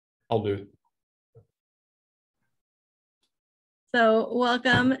I'll do it. So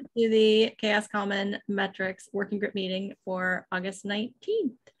welcome to the CHAOSS Common Metrics Working Group meeting for August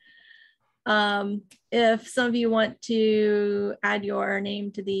 19th. If some of you want to add your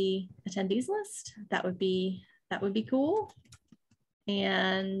name to the attendees list, that would be cool.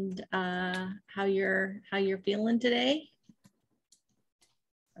 And how you're feeling today?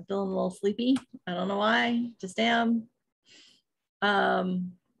 I'm feeling a little sleepy. I don't know why, just am.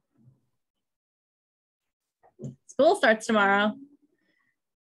 School starts tomorrow.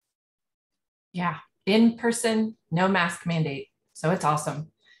 Yeah, in person, no mask mandate. So it's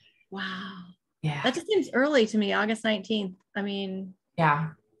awesome. Wow. Yeah. That just seems early to me, August 19th. I mean, yeah.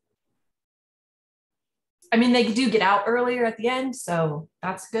 I mean, they do get out earlier at the end, so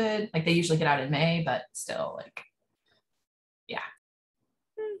that's good. Like they usually get out in May, but still like, yeah.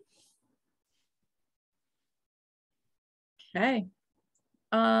 Okay.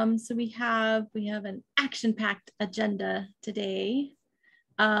 So we have an action-packed agenda today.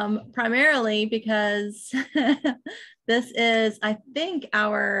 Primarily because this is, I think,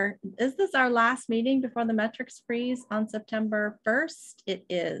 is this our last meeting before the metrics freeze on September 1st? It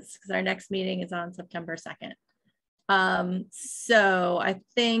is, because our next meeting is on September 2nd. So I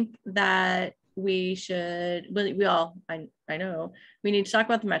think that we should, I know, we need to talk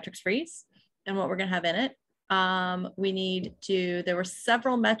about the metrics freeze and what we're gonna have in it. There were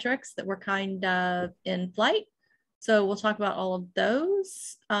several metrics that were kind of in flight. So we'll talk about all of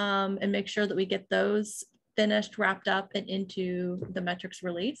those and make sure that we get those finished, wrapped up, and into the metrics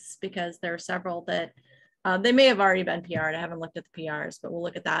release, because there are several that they may have already been PR'd. I haven't looked at the PRs, but we'll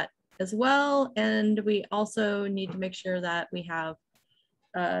look at that as well. And we also need to make sure that we have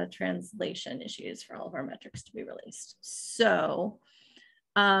translation issues for all of our metrics to be released. So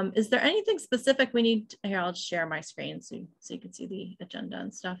is there anything specific we need? Here, I'll just share my screen so you can see the agenda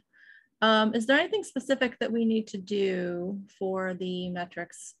and stuff. Is there anything specific that we need to do for the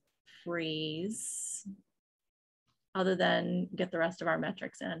metrics freeze other than get the rest of our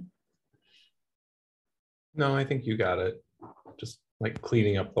metrics in? No, I think you got it. Just like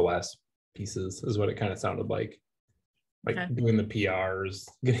cleaning up the last pieces is what it kind of sounded like. Like okay. Doing the PRs,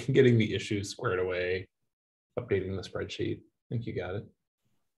 getting the issues squared away, updating the spreadsheet. I think you got it.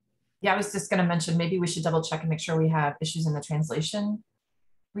 Yeah, I was just going to mention, maybe we should double check and make sure we have issues in the translation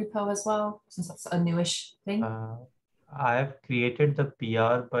repo as well, since that's a newish thing. I have created the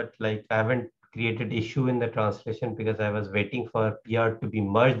PR, but like I haven't created issue in the translation because I was waiting for PR to be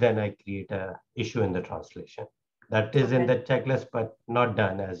merged, then I create a issue in the translation. That is in the checklist, but not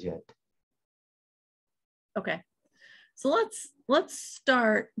done as yet. Okay, so let's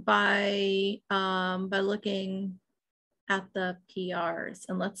start by looking at the PRs,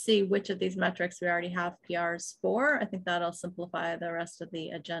 and let's see which of these metrics we already have PRs for. I think that'll simplify the rest of the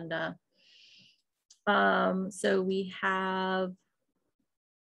agenda. So we have,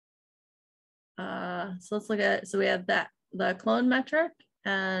 so let's look at, so we have the clone metric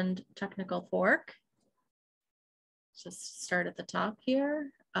and technical fork. Let's just start at the top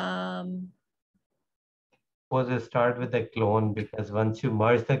here. Suppose I start with the clone, because once you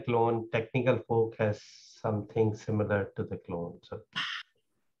merge the clone, technical fork has something similar to the clone. So,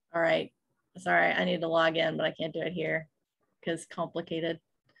 all right. Sorry, I need to log in, but I can't do it here because complicated.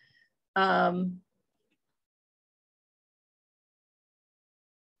 So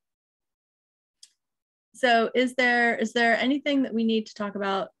is there anything that we need to talk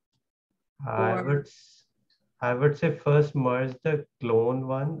about? I would say first merge the clone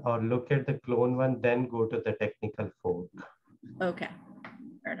one, or look at the clone one, then go to the technical fork. Okay,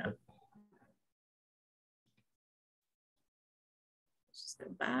 fair enough. Just go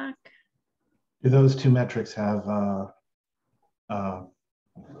back. Do those two metrics have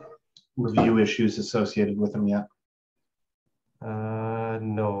review issues associated with them yet?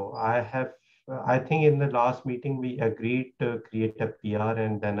 No, I think in the last meeting we agreed to create a PR,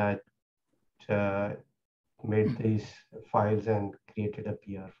 and then I made these files and created a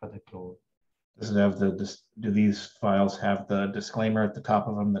PR for the clone. Does it have do these files have the disclaimer at the top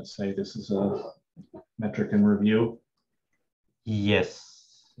of them that say this is a metric in review?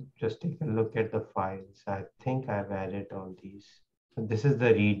 Yes, just take a look at the files. I think I've added all these. So this is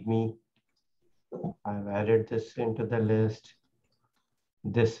the README. I've added this into the list.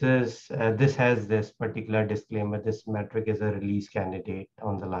 This is this has this particular disclaimer. This metric is a release candidate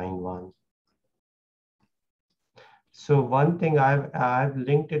on the line 1. So one thing I've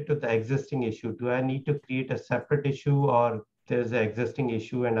linked it to the existing issue. Do I need to create a separate issue, or there's an existing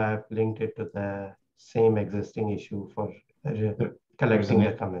issue and I've linked it to the same existing issue for collecting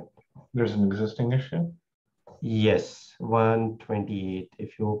the comment? There's an existing issue? Yes, 128.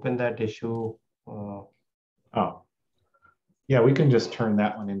 If you open that issue, Oh, yeah, we can just turn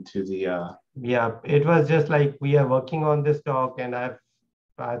that one into the, yeah, it was just like we are working on this doc, and I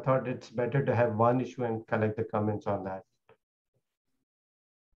thought it's better to have one issue and collect the comments on that.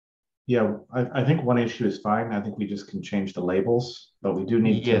 yeah, I think one issue is fine. I think we just can change the labels, but we do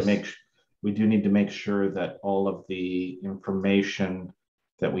need to Yes. make sure that all of the information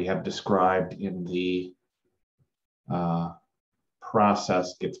that we have described in the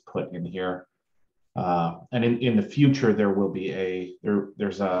process gets put in here. And in the future, there will be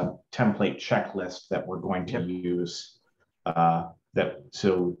there's a template checklist that we're going to use.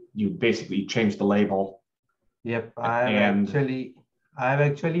 So you basically change the label. Yep, I've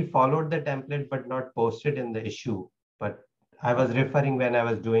actually followed the template, but not posted in the issue. But I was referring when I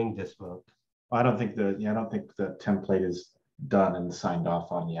was doing this work. I don't think the template is done and signed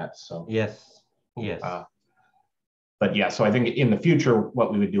off on yet. So yes. But yeah, so I think in the future,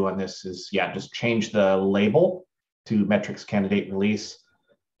 what we would do on this is, just change the label to metrics candidate release.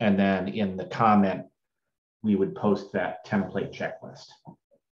 And then in the comment, we would post that template checklist.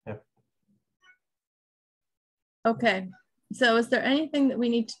 Yep. Okay. So is there anything that we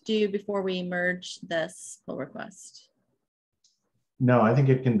need to do before we merge this pull request? No, I think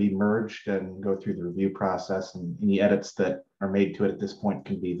it can be merged and go through the review process, and any edits that are made to it at this point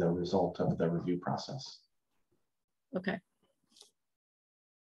can be the result of the review process. Okay.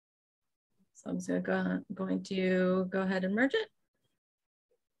 So I'm just going to go ahead and merge it.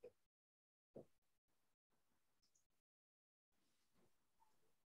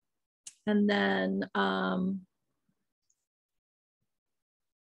 And then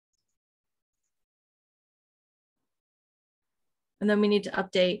we need to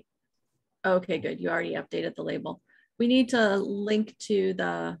update. Okay, good. You already updated the label. We need to link to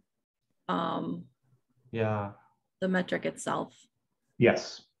the the metric itself.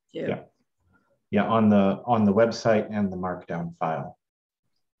 Yes. Too. Yeah, on the website and the markdown file.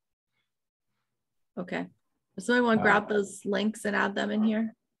 Okay. So I want to grab those links and add them in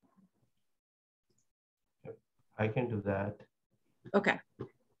here. I can do that. Okay.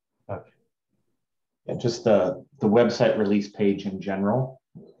 Okay. Yeah, just the website release page in general.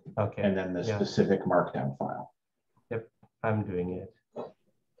 Okay. And then the specific markdown file. Yep, I'm doing it.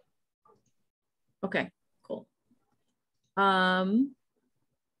 Okay, cool. And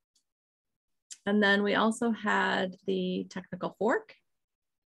then we also had the technical fork.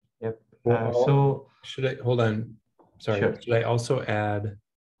 Yep. So should I hold on? Sorry. Sure. Should I also add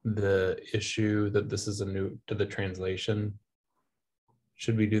the issue that this is a new to the translation?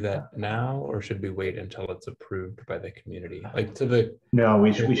 Should we do that now, or should we wait until it's approved by the community? Like to the no,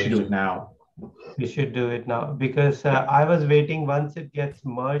 we should do it now. We should do it now because I was waiting once it gets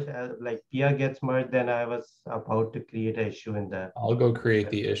merged, like PR gets merged, then I was about to create an issue in the. I'll go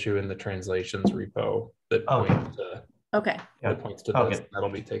create the issue in the translations repo that points to. Okay. That points to this. That'll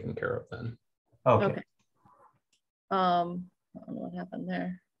be taken care of then. Okay. I don't know what happened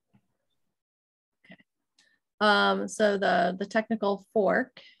there. Okay. So the technical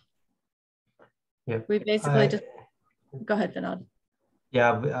fork. Yeah. We basically just go ahead, Vinod.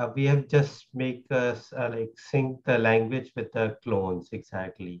 Yeah, we have just make us like sync the language with the clones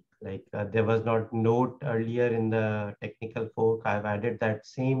exactly. Like there was not note earlier in the technical fork. I've added that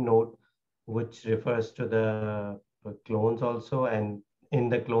same note, which refers to the clones also, and in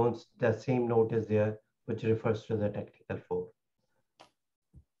the clones, the same note is there, which refers to the technical fork.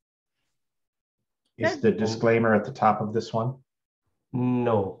 Is the disclaimer at the top of this one?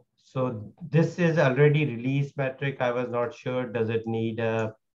 No. So this is already released metric. I was not sure, does it need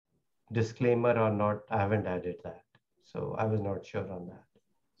a disclaimer or not? I haven't added that. So I was not sure on that.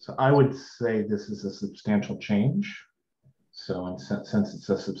 So I would say this is a substantial change. So since it's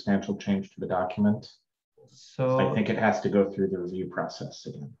a substantial change to the document, so I think it has to go through the review process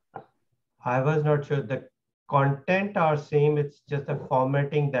again. I was not sure. The content are same. It's just the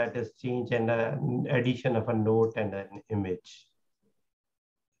formatting that is changed and an addition of a note and an image.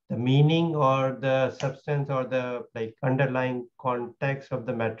 The meaning or the substance or the like underlying context of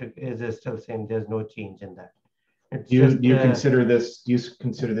the metric is still same. There's no change in that. Do you consider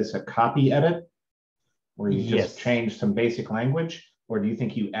this a copy edit, where you just change some basic language, or do you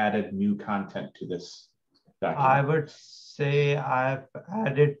think you added new content to this document? I would say I've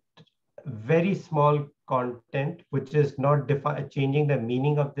added very small content, which is not changing the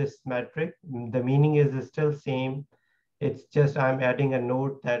meaning of this metric. The meaning is still same. It's just I'm adding a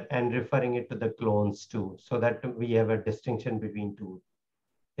note that and referring it to the clones too, so that we have a distinction between two,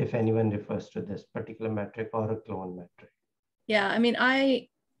 if anyone refers to this particular metric or a clone metric. Yeah, I mean, I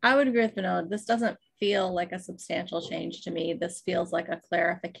would agree with Vinod. This doesn't feel like a substantial change to me. This feels like a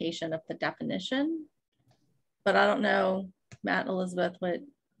clarification of the definition, but I don't know, Matt, Elizabeth, what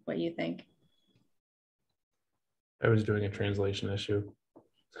you think. I was doing a translation issue.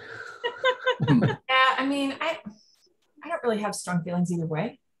 Yeah, I mean, I don't really have strong feelings either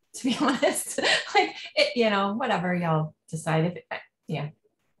way, to be honest. Like, whatever y'all decide. If yeah.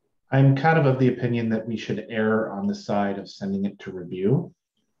 I'm kind of the opinion that we should err on the side of sending it to review.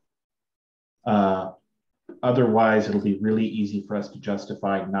 Otherwise, it'll be really easy for us to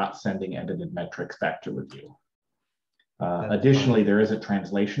justify not sending edited metrics back to review. Additionally, there is a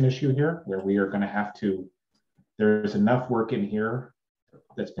translation issue here where we are going to have to, there's enough work in here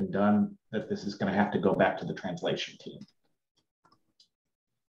that's been done that this is going to have to go back to the translation team.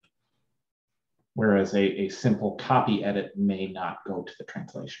 Whereas a simple copy edit may not go to the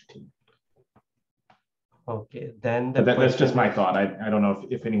translation team. Okay, then that's just my thought. I don't know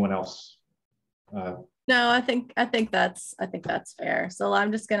if anyone else. No, I think that's fair. So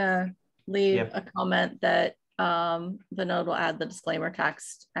I'm just gonna leave a comment that the node will add the disclaimer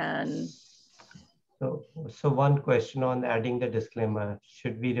text. And so one question on adding the disclaimer: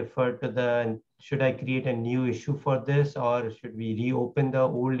 should we refer to should I create a new issue for this, or should we reopen the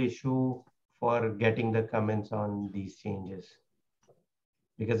old issue for getting the comments on these changes?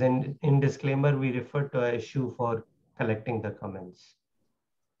 Because in disclaimer, we refer to an issue for collecting the comments.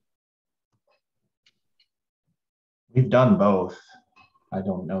 We've done both. I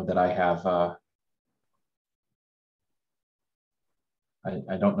don't know that I have, I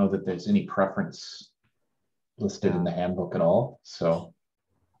don't know that there's any preference listed in the handbook at all, so.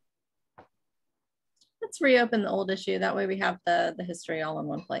 Let's reopen the old issue. That way we have the history all in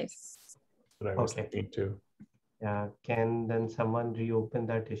one place. But I was thinking too. Yeah, can then someone reopen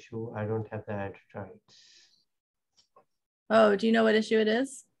that issue? I don't have the edit rights. Oh, do you know what issue it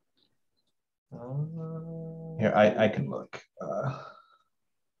is? Here, I can look.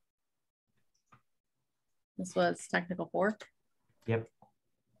 This was technical fork. Yep.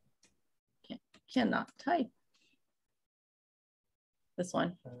 Cannot type. This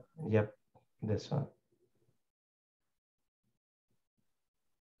one. Yep, this one.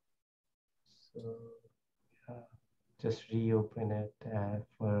 So just reopen it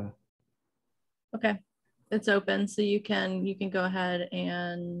for. Okay, it's open, so you can go ahead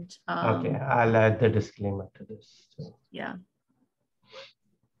and. Okay, I'll add the disclaimer to this. So. Yeah.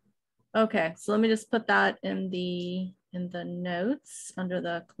 Okay, so let me just put that in the notes under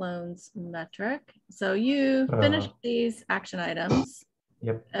the clones metric. So you finished these action items.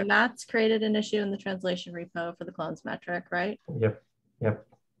 Yep. And Matt's created an issue in the translation repo for the clones metric, right? Yep. Yep.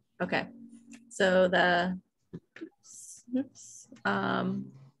 Okay. So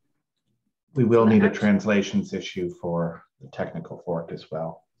we will need a translations issue for the technical fork as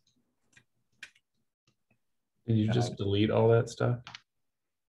well. Did you just delete all that stuff?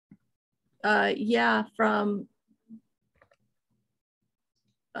 Yeah, from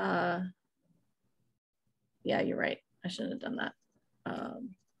yeah, you're right. I shouldn't have done that.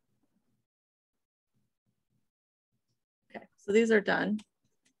 Okay, so these are done.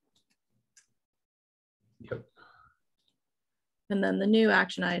 Yep. And then the new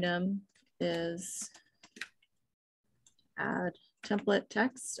action item is add template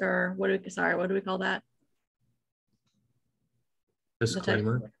text, or what do we call that?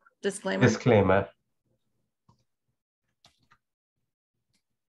 Disclaimer. Disclaimer. Disclaimer.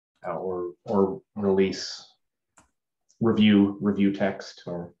 Or release review text,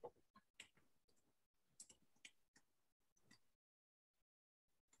 or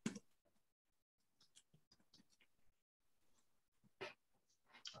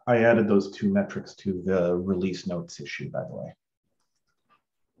I added those two metrics to the release notes issue, by the way.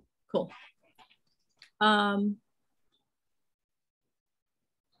 Cool.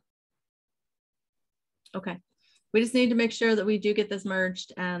 Okay. We just need to make sure that we do get this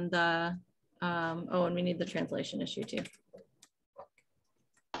merged, and and we need the translation issue too.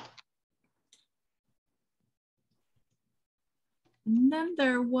 And then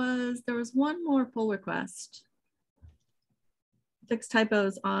there was one more pull request. Fix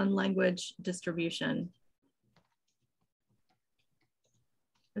typos on language distribution.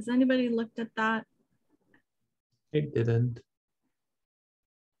 Has anybody looked at that? I didn't.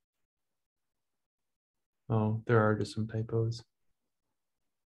 Oh, there are just some typos.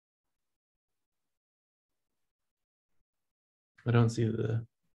 I don't see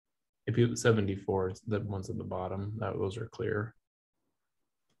if you 74, the ones at the bottom, those are clear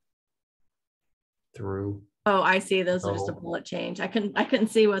through. Oh, I see. Those are just a bullet change. I couldn't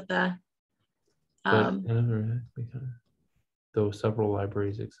see what the Though several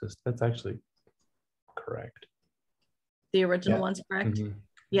libraries exist. That's actually correct. The original Yeah. one's correct. Mhm.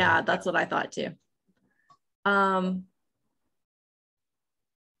 Yeah, that's what I thought too.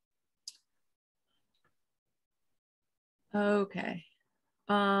 Okay.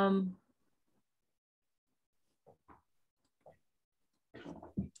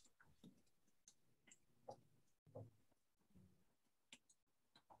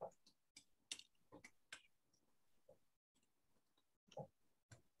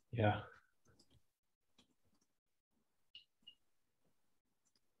 Yeah.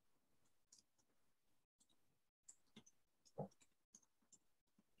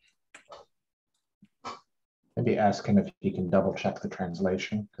 Maybe ask him if he can double check the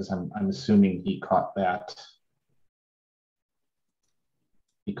translation, because I'm assuming he caught that.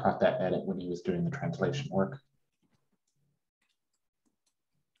 He caught that edit when he was doing the translation work.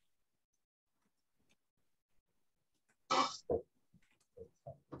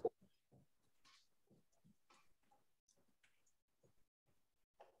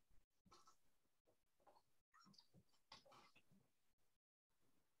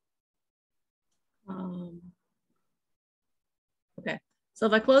 Okay, so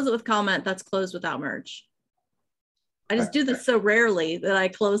if I close it with comment, that's closed without merge. I just do this so rarely that I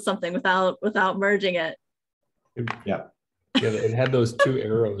close something without merging it. Yeah. Yeah, it had those two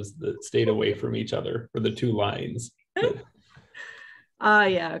arrows that stayed away from each other for the two lines.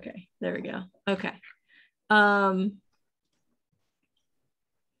 Yeah, okay, there we go. Okay.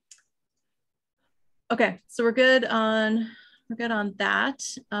 Okay, so we're good on that.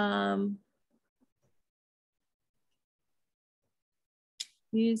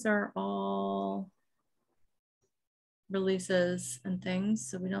 These are all releases and things,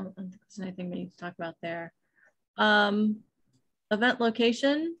 so we don't think there's anything we need to talk about there. Event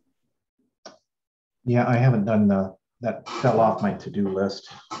location. Yeah, I haven't done that fell off my to-do list.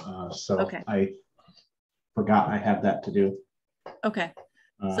 So Okay. I forgot I had that to do. Okay.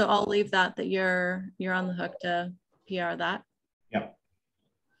 So I'll leave that you're on the hook to PR that. Yep.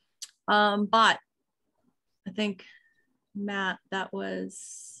 Bot. I think Matt, that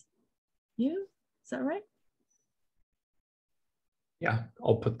was you. Is that right? Yeah,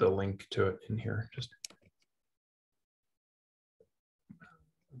 I'll put the link to it in here. Just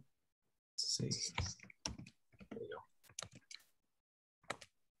let's see. There you go.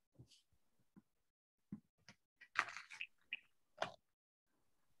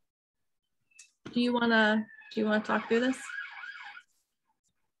 Do you wanna talk through this?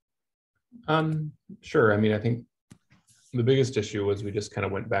 Sure. I mean, I think the biggest issue was we just kind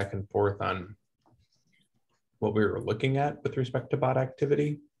of went back and forth on what we were looking at with respect to bot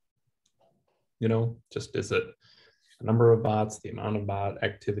activity. You know, just is it a number of bots, the amount of bot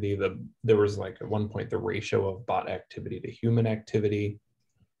activity, there was like at one point the ratio of bot activity to human activity.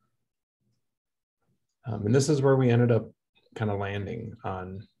 And this is where we ended up kind of landing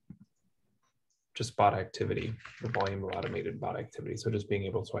on just bot activity, the volume of automated bot activity. So just being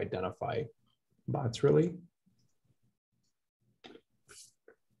able to identify bots really.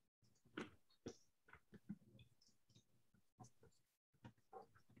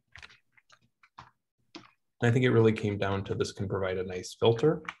 I think it really came down to this can provide a nice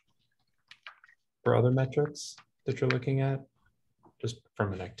filter for other metrics that you're looking at, just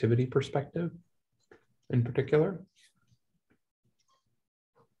from an activity perspective in particular.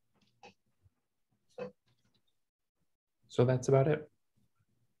 So that's about it.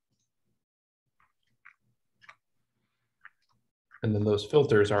 And then those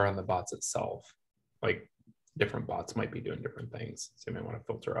filters are on the bots itself. Like different bots might be doing different things. So you may want to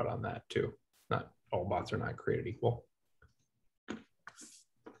filter out on that too. Not all bots are not created equal.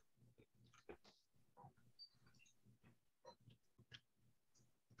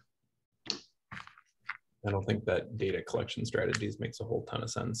 I don't think that data collection strategies makes a whole ton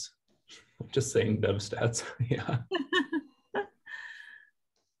of sense. Just saying dev stats, yeah.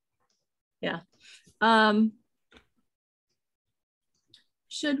 Yeah.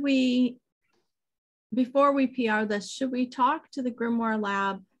 Should we, before we PR this, should we talk to the Grimoire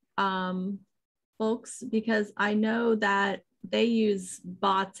Lab folks? Because I know that they use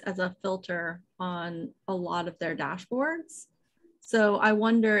bots as a filter on a lot of their dashboards. So I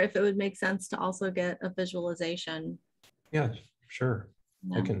wonder if it would make sense to also get a visualization. Yeah, sure.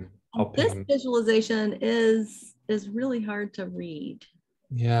 Yeah. I'll this ping. Visualization is really hard to read.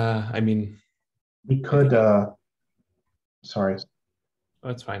 Yeah, I mean, we could, sorry.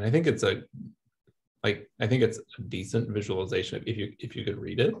 That's fine. I think it's a decent visualization if you could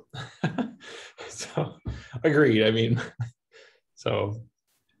read it. So agreed. I mean, so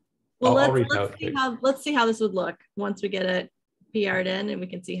well, let's see how this would look once we get it PR'd in, and we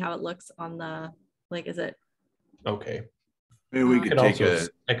can see how it looks on the Like, is it? Okay. Maybe we I could could take also,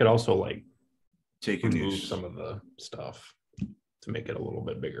 a I could also like take a new remove some of the stuff to make it a little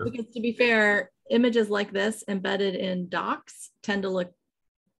bit bigger. Because to be fair, images like this embedded in docs tend to look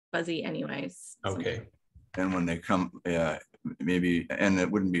fuzzy anyways. Okay. and when they come, yeah, maybe, and it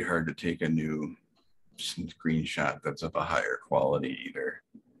wouldn't be hard to take a new screenshot that's of a higher quality either.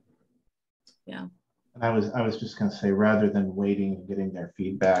 Yeah. And I was just gonna say, rather than waiting and getting their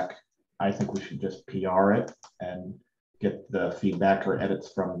feedback, I think we should just PR it and get the feedback or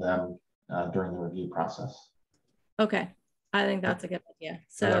edits from them during the review process. Okay. I think that's a good idea. That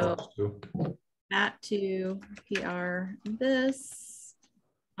So works too. Matt to PR this.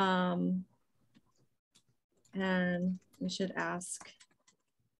 And we should ask.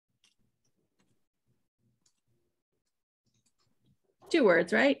 Two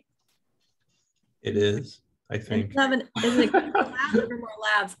words, right? It is, I And think. isn't it labs or more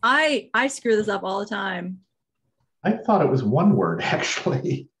labs? I screw this up all the time. I thought it was one word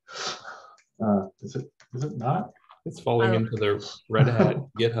actually. Is it not? It's falling into the Red Hat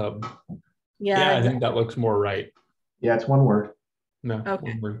GitHub. Yeah, I think that looks more right. Yeah, it's one word. No,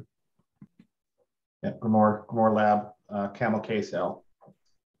 Okay. one word. Yeah, Grimoire Lab, camel case L.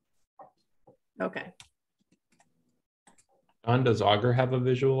 Okay. Don, does Augur have a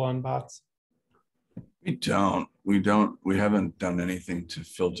visual on bots? We haven't done anything to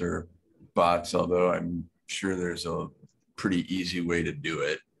filter bots, although I'm sure there's a pretty easy way to do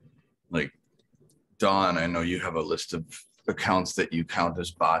it. Like Dawn, I know you have a list of accounts that you count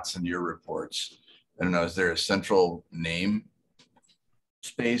as bots in your reports. I don't know, is there a central name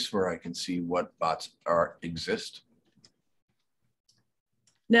space where I can see what bots exist?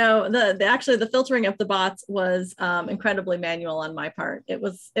 No, actually the filtering of the bots was incredibly manual on my part. It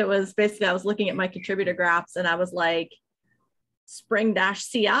was basically, I was looking at my contributor graphs and I was like,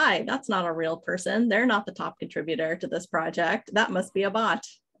 Spring-CI, that's not a real person. They're not the top contributor to this project. That must be a bot.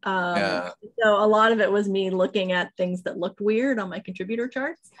 So a lot of it was me looking at things that looked weird on my contributor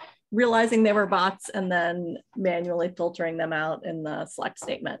charts, realizing they were bots, and then manually filtering them out in the select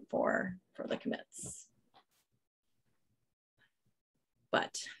statement for the commits.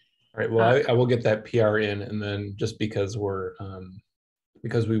 But All right, well, I will get that PR in, and then just because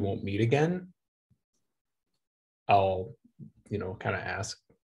because we won't meet again, I'll kind of ask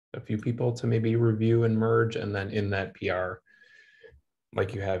a few people to maybe review and merge, and then in that PR,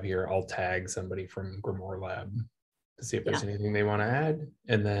 like you have here, I'll tag somebody from Grimoire Lab to see if there's anything they want to add.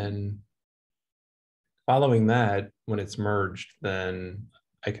 And then following that, when it's merged, then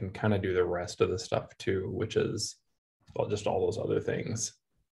I can kind of do the rest of the stuff too, which is, well, just all those other things,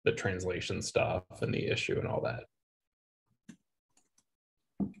 the translation stuff and the issue and all that.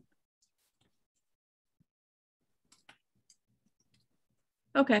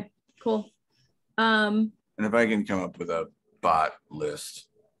 okay, cool. And if I can come up with a bot list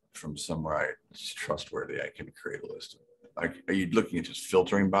from somewhere it's trustworthy, I can create a list. Like, are you looking at just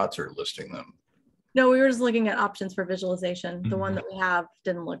filtering bots or listing them? No, we were just looking at options for visualization. The one that we have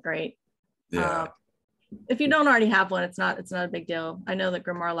didn't look great. Yeah. If you don't already have one, it's not a big deal. I know that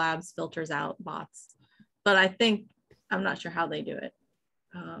Grimoire Labs filters out bots, but I'm not sure how they do it.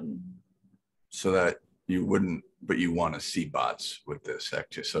 So that you wouldn't, but you want to see bots with this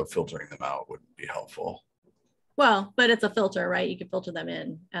active, so filtering them out would be helpful. Well, but it's a filter, right? You can filter them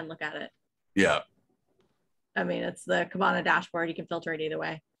in and look at it. Yeah. I mean, it's the Kibana dashboard. You can filter it either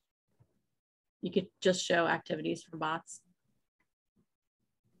way. You could just show activities for bots.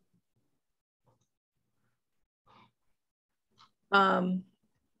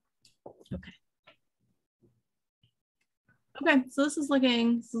 Okay. Okay, so this is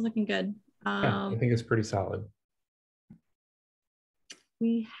looking good. Yeah, I think it's pretty solid.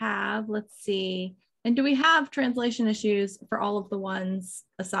 We have, let's see, and do we have translation issues for all of the ones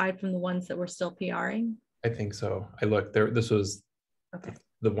aside from the ones that we're still PRing? I think so. I looked there. This was Okay.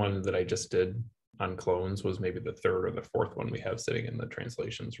 the one that I just did on clones was maybe the third or the fourth one we have sitting in the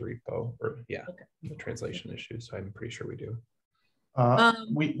translations repo, or the translation issues. So I'm pretty sure we do.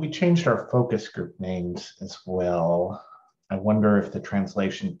 We changed our focus group names as well. I wonder if the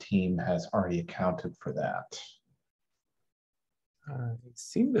translation team has already accounted for that. I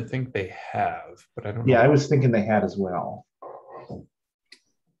seem to think they have, but I don't know. Yeah, I was thinking they had as well.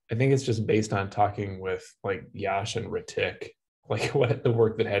 I think it's just based on talking with like Yash and Ritik, like what the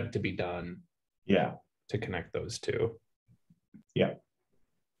work that had to be done. Yeah. To connect those two. Yeah.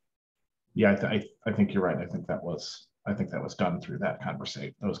 Yeah, I think you're right. I think that was done through that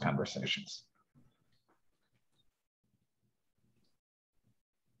those conversations.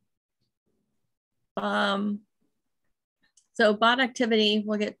 So bot activity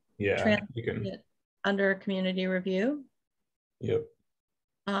will get under community review. Yep.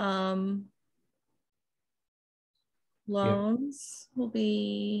 Loans will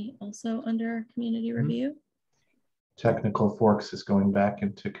be also under community review. Technical forks is going back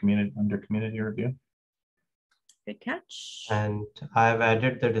into under community review. Good catch. And I've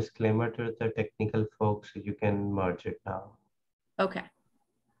added the disclaimer to the technical folks, so you can merge it now. Okay.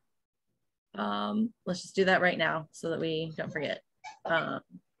 Let's just do that right now so that we don't forget. I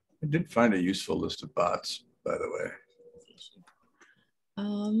did find a useful list of bots, by the way.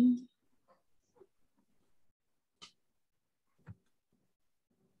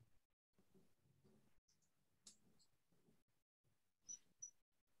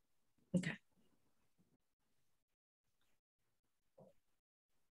 Okay.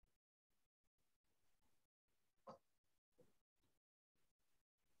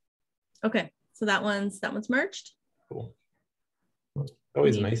 Okay, so that one's merged. Cool.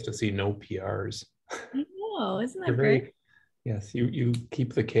 Always nice to see no PRs. I know, isn't that You're great? Yes, you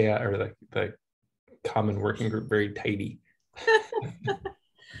keep the chaos or the common working group very tidy.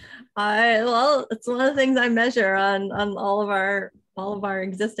 Well, it's one of the things I measure on all of our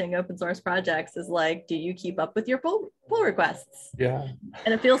existing open source projects is like, do you keep up with your pull requests? Yeah.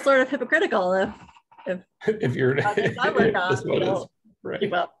 And it feels sort of hypocritical if you're projects I work on, this one is right.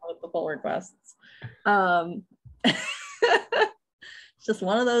 keep up with the pull requests. It's just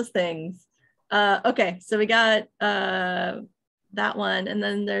one of those things. Okay, so we got that one, and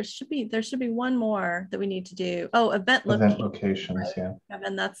then there should be one more that we need to do. Oh, event locations, right? Yeah.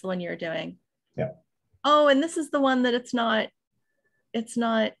 Kevin, that's the one you're doing. Yeah. Oh, and this is the one that it's not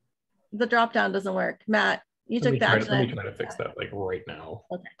the drop down doesn't work. Matt, you took the action. Let me try to fix that like right now.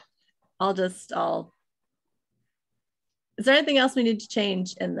 Okay. Is there anything else we need to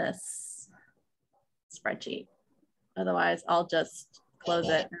change in this spreadsheet? Otherwise, I'll just close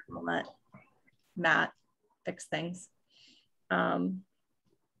it and we'll let Matt fix things. We'll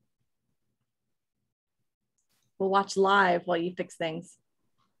watch live while you fix things.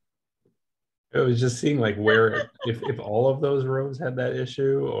 I was just seeing like where if all of those rows had that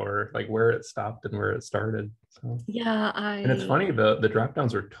issue or like where it stopped and where it started. So yeah, and it's funny the drop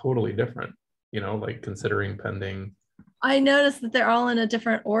downs are totally different, like considering pending. I noticed that they're all in a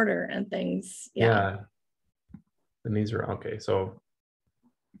different order and things. Yeah. And these are okay. So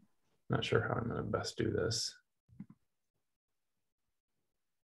not sure how I'm gonna best do this.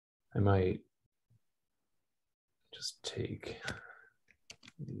 I might just take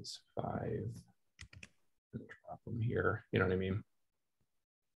these 5 and drop them here. You know what I mean?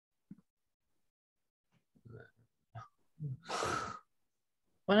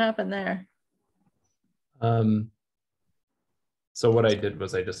 What happened there? So what I did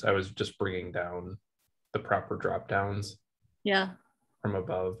was I was just bringing down the proper drop downs. Yeah. From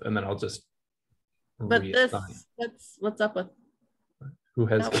above, and then I'll just. But this, what's up with? Who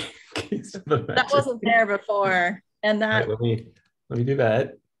has keys to the magic? That wasn't there before, and that. Right, let me do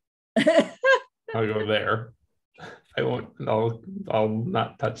that. I'll go there. I won't. I'll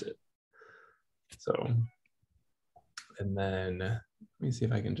not touch it. So, and then let me see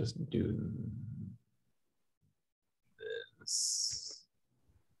if I can just do this.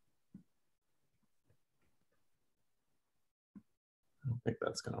 I don't think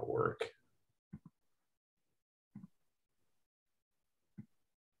that's gonna work.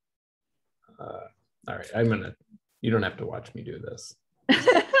 All right, you don't have to watch me do this.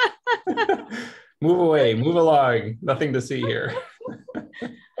 Move away, move along. Nothing to see here.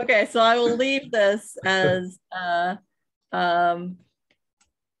 Okay, so I will leave this as and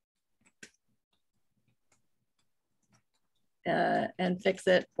fix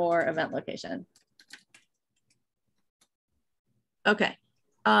it for event location. Okay,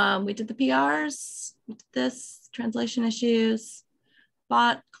 we did the PRs, we did this, translation issues,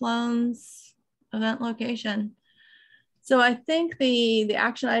 bot clones, event location. So I think the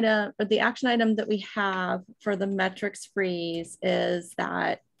action item that we have for the metrics freeze is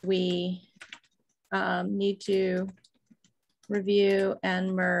that we need to review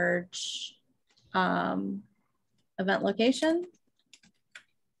and merge event location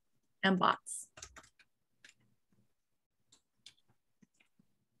and bots.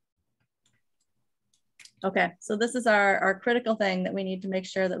 Okay, so this is our critical thing that we need to make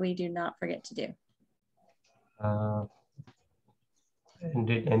sure that we do not forget to do. And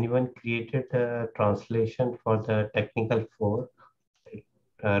did anyone created a translation for the technical fork?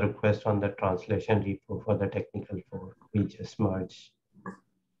 Request on the translation repo for the technical fork. We just merged.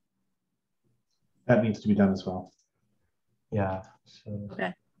 That needs to be done as well. Yeah. So.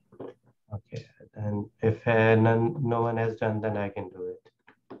 Okay. Okay. And if no one has done, then I can do it.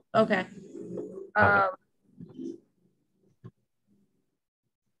 Okay. Um,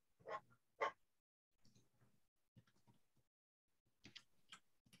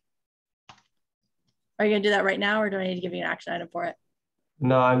 Are you gonna do that right now, or do I need to give you an action item for it?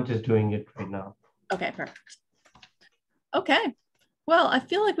 No, I'm just doing it right now. Okay, perfect. Okay, well, I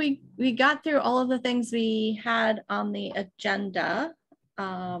feel like we got through all of the things we had on the agenda.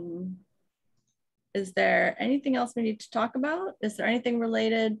 Is there anything else we need to talk about? Is there anything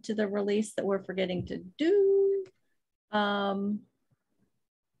related to the release that we're forgetting to do? I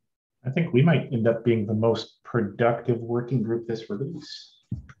think we might end up being the most productive working group this release.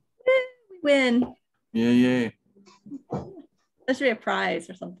 We win. Yeah. There should be a prize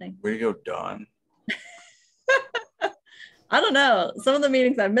or something. Way to go, Dawn. I don't know. Some of the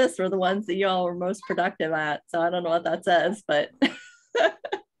meetings I missed were the ones that you all were most productive at. So I don't know what that says, but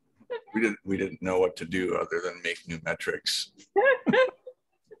we didn't know what to do other than make new metrics.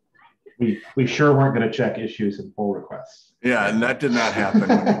 We sure weren't going to check issues and pull requests. Yeah, and that did not happen.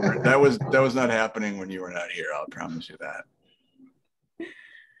 That was not happening when you were not here. I'll promise you that.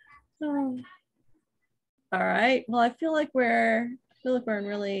 All right. Well, I feel like we're in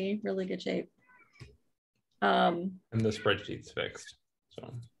really, really good shape. And the spreadsheet's fixed.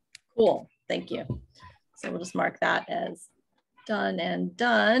 So Cool. Thank you. So we'll just mark that as done and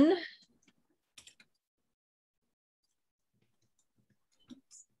done.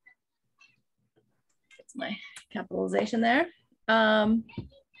 That's my capitalization there. I mean,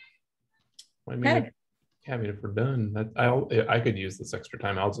 Okay. yeah, I mean, if we're done, that I could use this extra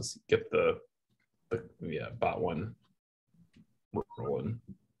time. I'll just get the bot one rolling.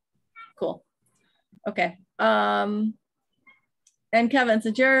 Cool. Okay. And Kevin,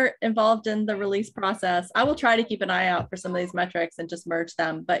 since you're involved in the release process, I will try to keep an eye out for some of these metrics and just merge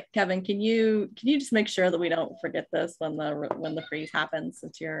them. But Kevin, can you just make sure that we don't forget this when the freeze happens,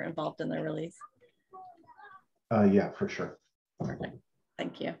 since you're involved in the release? Yeah, for sure. Perfect.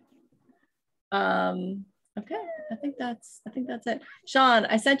 Thank you. Okay, I think that's it. Sean,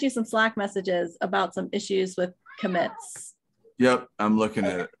 I sent you some Slack messages about some issues with commits. Yep, I'm looking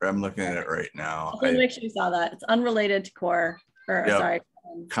at it. I'm looking at it right now. I want to make sure you saw that. It's unrelated to core. Or Yep. sorry.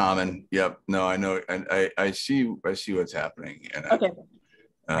 Common. Yep. No, I know, and I see what's happening. And okay.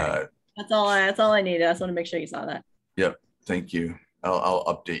 That's all I needed. I just want to make sure you saw that. Yep. Thank you. I'll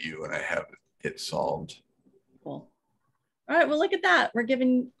update you when I have it solved. Cool. All right. Well, look at that. We're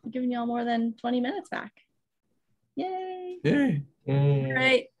giving y'all more than 20 minutes back. Yay. Yay. All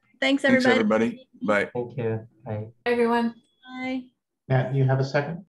right. Thanks, everybody. Thanks, everybody. Bye. Thank you. Bye. Everyone. Bye. Matt, you have a second?